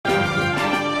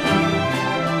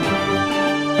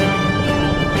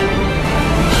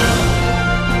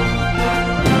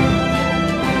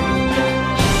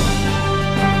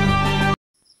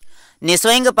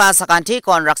Nisoing pa sa kanti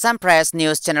kon Raksan Press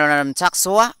News Channel nam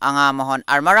chaksua anga mohon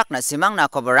armarak na simang na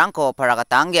koborang ko para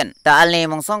katanggen. Taal ni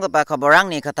mongsong pa koborang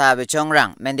ni kata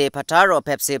bichongrang mende pataro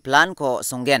Pepsi plan ko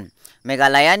sungen.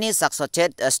 Meghalaya ni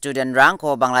saksochet student rang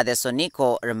ko Bangladesh ni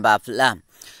ko rimbapila.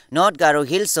 Not garu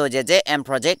hilso JJM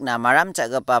project na maram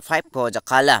chagapa 5 ko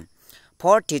jakala.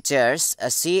 4 teachers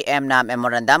CM na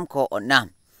memorandum ko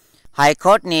onna. High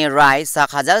Court ni Rai sa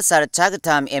khajal sar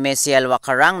chagtam MACL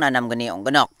wakarang na namgani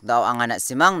ongganok daw ang anak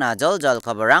simang na jol-jol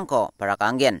kabarang ko para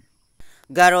kanggen.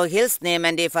 Garo Hills ni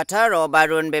Mendi Fataro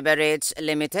Barun Beverage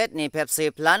Limited ni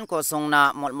Pepsi plan ko song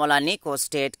na molani ko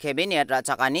State Cabinet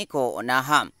rachakani ko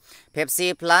unaham.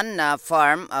 Pepsi plan na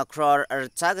farm crore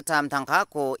chagtam tangka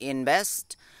ko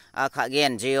invest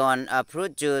kagen jion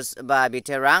fruit juice ba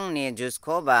biterang ni juice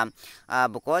ko ba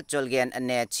bukot jolgen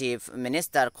ne Chief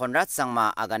Minister Konrad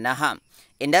Sangma aganaha.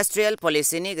 Industrial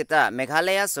policy ni kita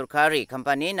Meghalaya surkari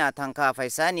company na tangka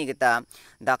faisa ni kita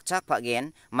dakchak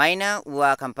pagen maina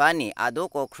ua company ado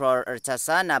ko crore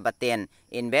chasa na baten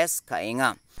invest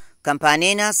kainga.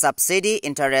 Company na subsidy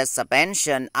interest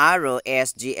suspension aro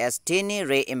SGST ni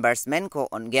reimbursement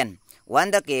ko ongen.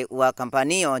 Wanda ke ua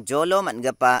company o jolo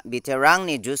mangapa biterang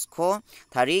ni jusko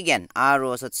tharigen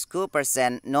aro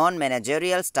 2%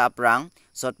 non-managerial staff rang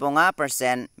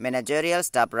 7% managerial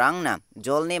staff rang na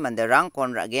jolni manderang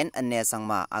konragen anne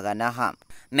sangma aganaha.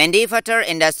 Mendi Fatar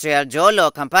Industrial Jolo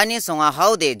company songa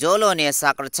haude jolo ne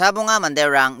sakrchabunga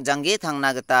manderang jangi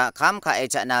thangna gata kham kha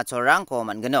echa na chorang ko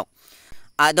manganok.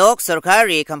 Adok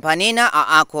surkari company na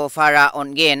aako fara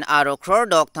ongen aro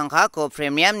krodok thangka ko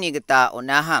premium ni gata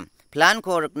onaha. Plan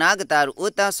ko rukna gatar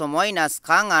uta somoy na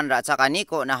skangan rachakani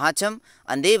ko nahacham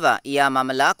andiva iya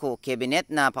mamala ko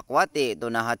cabinet na pakwate do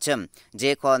nahacham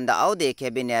je kon da aude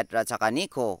cabinet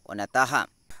rachakani ko onataha.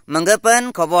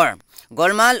 Manggapan kobor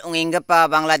golmal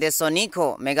ungingapa Bangladesh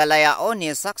ko Meghalaya o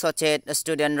ni saksochet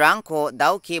student rang ko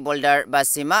dauki boulder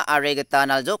basima aregata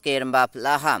naljoke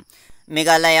rimbapila.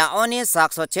 Meghalaya oni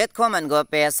saksochet ko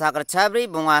mangope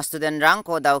sakrchabri bunga student rang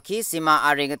ko dauki sima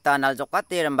arigata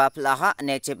naljokate rimbapila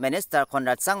ne Chief Minister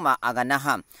Konrad Sangma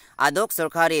aganaha. Adok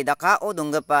surkari daka o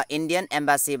dunggapa Indian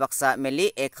Embassy baksa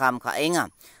mili ekham kainga.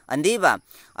 Andiba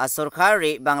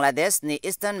surkari Bangladesh ni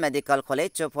Eastern Medical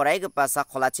College poraigapa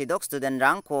sakolachidok student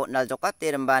rang ko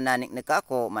naljokate rimbana niknika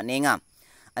ko maninga.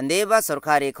 Andiba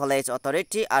surkari college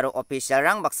authority aro official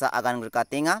rang baksa agan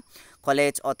grikatinga.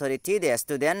 College authority de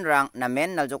student rang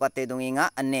namen naljokate dunginga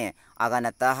ane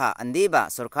aganataha andiba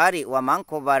surkari wamang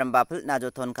ko barambapil na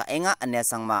joton ka enga ane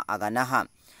sangma aganaha.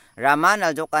 Rama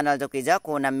naljoka naljokija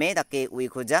ko namme dake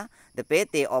uikuja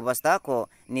depete obasta ko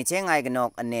nichengai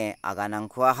gnok ane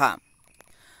aganang kuaha.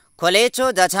 Kolecho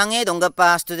jachange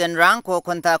donggapa student rang ko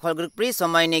konta kolgrupri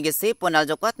somay ni gisi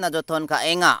punaljokat na joton ka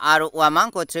enga aru wamang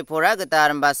ko Tripura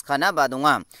gata rambas kana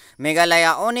badunga.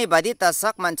 Meghalaya oni badita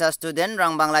sak mancha student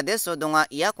rang Bangladesh o dunga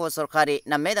iya ko sorkari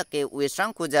na medake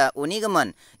uisrang kuja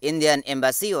unigaman Indian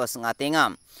Embassy o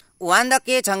ngatinga. Wanda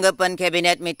ke changgapan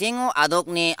cabinet meeting o adok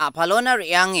ni apalona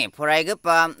riyangi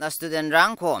poraigapa student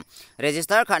rang ko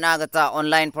register kana gata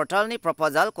online portal ni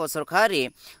proposal ko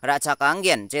surkari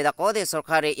rachakanggen jedako de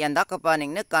surkari yandakapa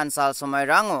ningnekan sal somay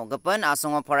rango gapan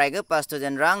asongo poraigapa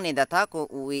student rang ni data ko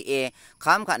UEA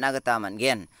kham kana gata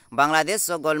mangen.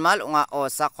 Bangladesh so golmal unga o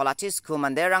sakolachis ku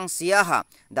manderang siyaha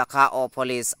daka o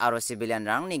police aro civilian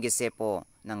rang ni gisepo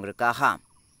nangrikaha.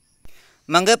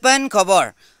 Manggapan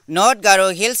kobor North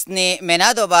Garo Hills ni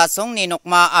Menadoba song ni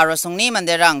nukma aro song ni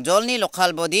manderang jol ni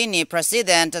local body ni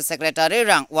president secretary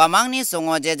rang wamang ni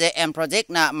songo JJM project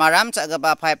na maram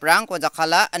chagaba 5 rang ko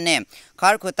jakhala ane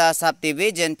Karkuta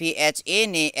subdivision PHA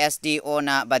ni SDO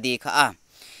na badi khaa.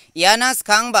 Yanas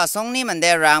kang ba song ni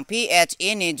manderang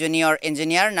PHA ni junior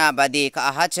engineer na badi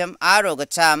kaahacham aro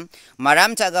gacham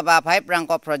maram chagaba 5 rang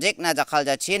ko project na jakhal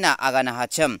jachina agana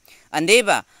hacham.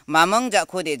 Andiba mamang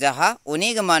jakhudi jaha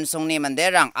unigaman song ni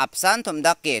manderang apsan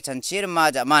tumdakke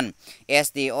chanchirma jaman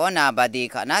SDO na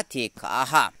badi kana thik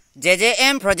kaaha.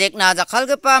 JJM project na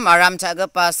jakhalgapa maram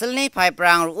chagapa silni 5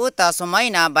 rang ruuta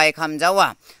sumayna bai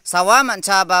khamjawa sawa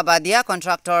mancha ba badia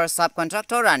contractor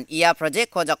subcontractoran iya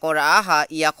project ko jakora aha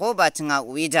iya ko ba chinga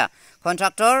uija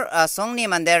contractor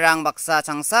songni manderang baksa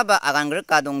changsa ba agangruk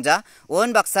ka dungja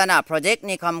on baksa na project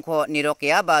ni khamko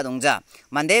nirokya ba dungja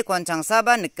mande kon changsa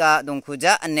ba nikka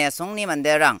dungkhuja anne songni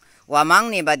manderang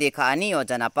wamang ni badi ka ani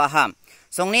yojana paham.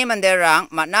 Songni manderang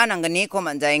matna nanggani ko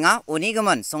manjainga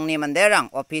unigaman songni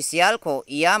manderang official ko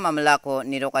iya mamla ko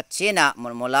nirokachina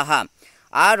mulmulaha.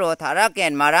 Aro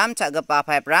tharaken maram chagapa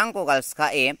 5 rang ko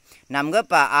galskae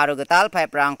namgapa aro gatal 5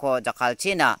 rang ko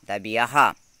jakalchina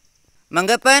dabiyaha.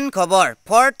 Manggapan khobor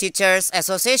Port Teachers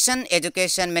Association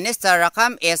Education Minister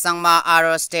Rakam E Sangma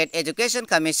Aro State Education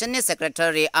Commission ni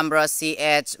Secretary Ambrose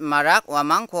C.H. Marak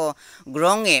wamangko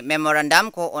gronge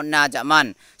memorandum ko onna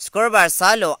jaman skorbar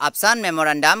salo absan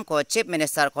memorandum ko Chief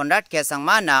Minister Conrad K.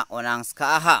 Sangmana onang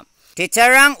skaaha.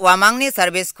 Teacherang wamangni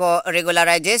service ko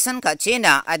regularization ka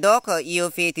China adok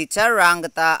UP teacherang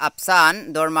gata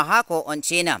absan dormaha ko on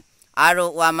China.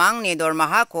 Aro wamangni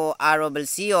dormaha ko aro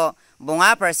belsiyo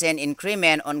bunga %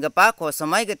 increment on gapa ko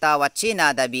samay gita wat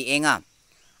China dabi enga.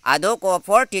 Ado ko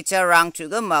for teacher rang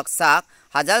chugamak sak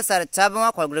hajal sar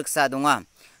chabunga kolgriksa dunga.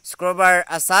 Scrobar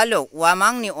asalo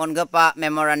wamang ni on gapa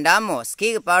memorandamo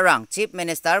ski gapa rang Chief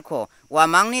Minister ko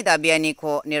wamang ni dabiani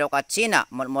ko niroka China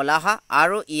mulmulaha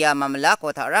aro iya mamla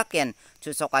ko taraken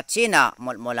chusoka China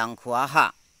mulmulang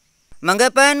kuaha.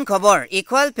 Manggapan khobor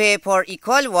equal pay for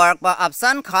equal work ba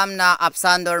absan khamna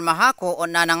absan dormaha ko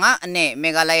onna nga ne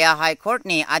Meghalaya High Court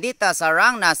ni adita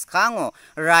sarang nas khango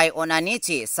rai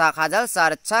onanichi sa khajal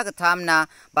sar chag thamna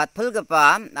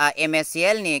batphulgapa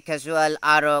MSCL ni casual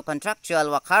aro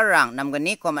contractual wakarang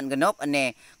namgani ko manganok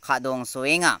ne khadong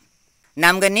soenga.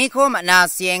 Namgani ko na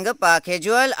siengapa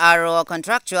casual aro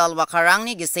contractual wakarang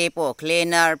ni gisepo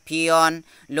cleaner, peon,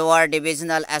 lower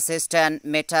divisional assistant,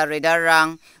 meter reader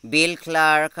rang, bill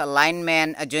clerk,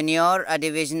 lineman, junior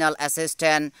divisional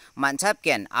assistant,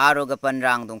 manchapken aro gapan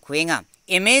rang dungkuinga.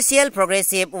 MSCL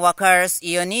Progressive Workers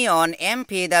Union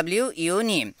MPW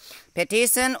Uni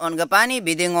petition on gapani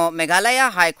bidingo Meghalaya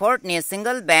High Court ni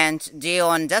single bench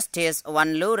Jeon Justice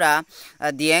Wanlura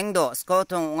diengdo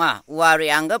skotunga wari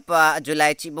anggapa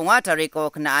July chibunga tariko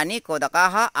knaani ko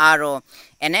dakaha aro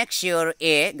annexure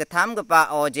e gatham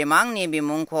gapa o jemang ni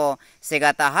bimungko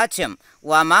segata hachim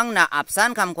wamang na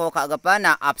absan kamko kagapa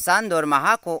na absan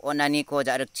dormaha ko onani ko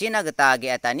jarikchina gata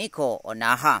giatani ko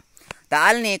onaha.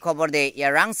 Taal ni khobor de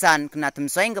yarangsan knatum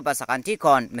soing gapa sakanti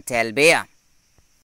kon metel bea.